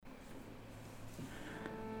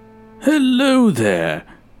Hello there,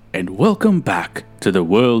 and welcome back to the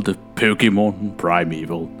world of Pokemon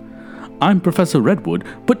Primeval. I'm Professor Redwood,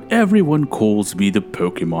 but everyone calls me the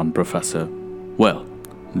Pokemon Professor. Well,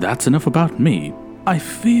 that's enough about me. I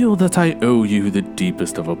feel that I owe you the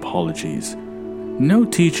deepest of apologies. No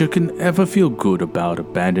teacher can ever feel good about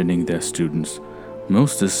abandoning their students,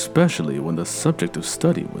 most especially when the subject of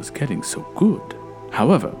study was getting so good.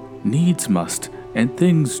 However, needs must, and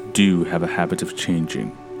things do have a habit of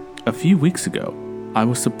changing. A few weeks ago, I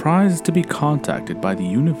was surprised to be contacted by the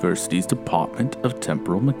university's Department of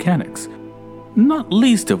Temporal Mechanics. Not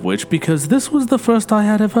least of which because this was the first I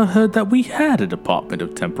had ever heard that we had a Department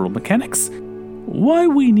of Temporal Mechanics. Why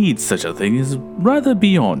we need such a thing is rather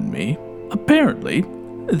beyond me. Apparently,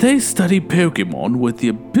 they study Pokemon with the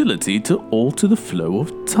ability to alter the flow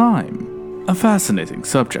of time. A fascinating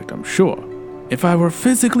subject, I'm sure. If I were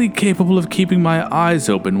physically capable of keeping my eyes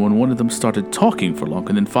open when one of them started talking for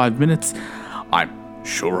longer than 5 minutes, I'm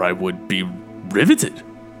sure I would be riveted.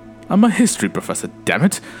 I'm a history professor, damn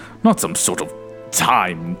it, not some sort of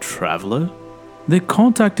time traveler. They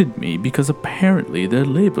contacted me because apparently their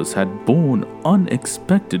labors had borne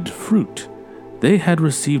unexpected fruit. They had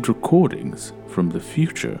received recordings from the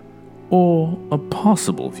future, or a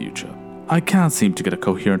possible future. I can't seem to get a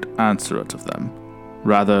coherent answer out of them.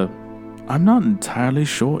 Rather, I'm not entirely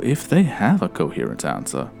sure if they have a coherent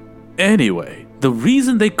answer. Anyway, the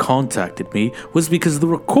reason they contacted me was because the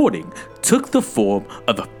recording took the form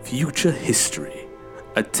of a future history.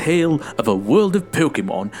 A tale of a world of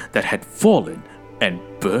Pokemon that had fallen and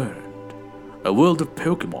burned. A world of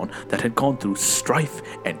Pokemon that had gone through strife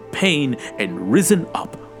and pain and risen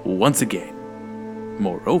up once again.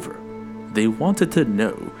 Moreover, they wanted to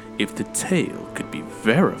know if the tale could be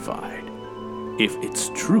verified, if its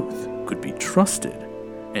truth could be trusted,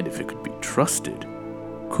 and if it could be trusted,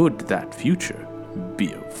 could that future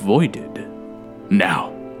be avoided? Now,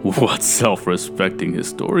 what self-respecting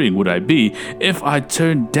historian would I be if I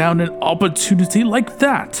turned down an opportunity like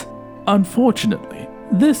that? Unfortunately,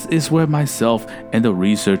 this is where myself and the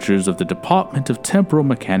researchers of the Department of Temporal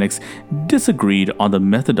Mechanics disagreed on the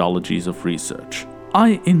methodologies of research.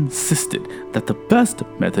 I insisted that the best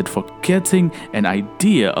method for getting an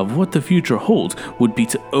idea of what the future holds would be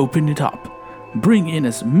to open it up. Bring in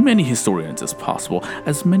as many historians as possible,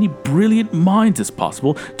 as many brilliant minds as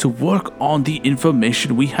possible to work on the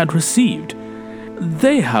information we had received.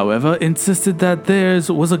 They, however, insisted that theirs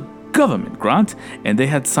was a government grant, and they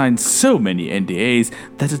had signed so many NDAs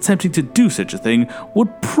that attempting to do such a thing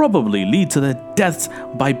would probably lead to their deaths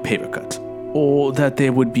by paper cut, or that they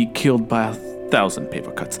would be killed by 1,000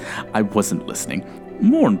 paper cuts. I wasn't listening.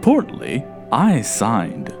 More importantly, I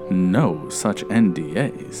signed no such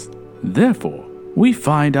NDAs. Therefore, we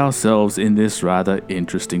find ourselves in this rather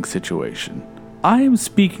interesting situation. I am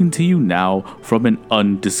speaking to you now from an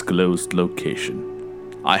undisclosed location.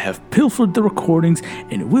 I have pilfered the recordings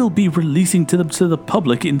and will be releasing them to the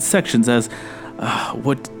public in sections as,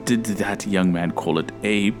 what did that young man call it,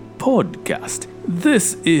 a podcast.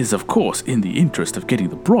 This is, of course, in the interest of getting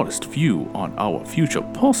the broadest view on our future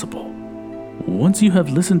possible. Once you have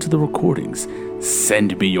listened to the recordings,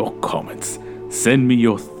 send me your comments, send me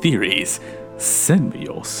your theories, send me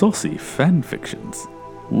your saucy fanfictions.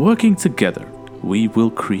 Working together, we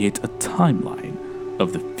will create a timeline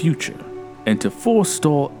of the future. And to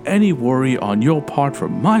forestall any worry on your part for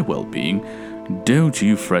my well-being, don't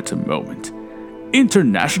you fret a moment.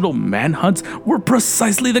 International manhunts were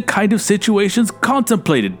precisely the kind of situations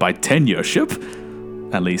contemplated by tenureship.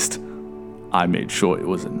 At least, I made sure it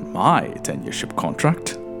was in my tenureship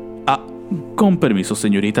contract. Con permiso,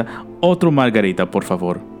 señorita. Otro margarita, por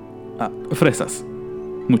favor. Fresas.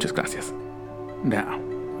 Muchas gracias. Now,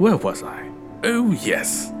 where was I? Oh,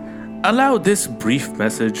 yes. Allow this brief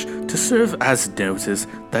message to serve as notice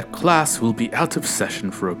that class will be out of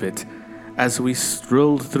session for a bit as we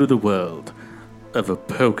stroll through the world of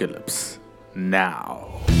Apocalypse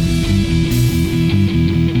Now.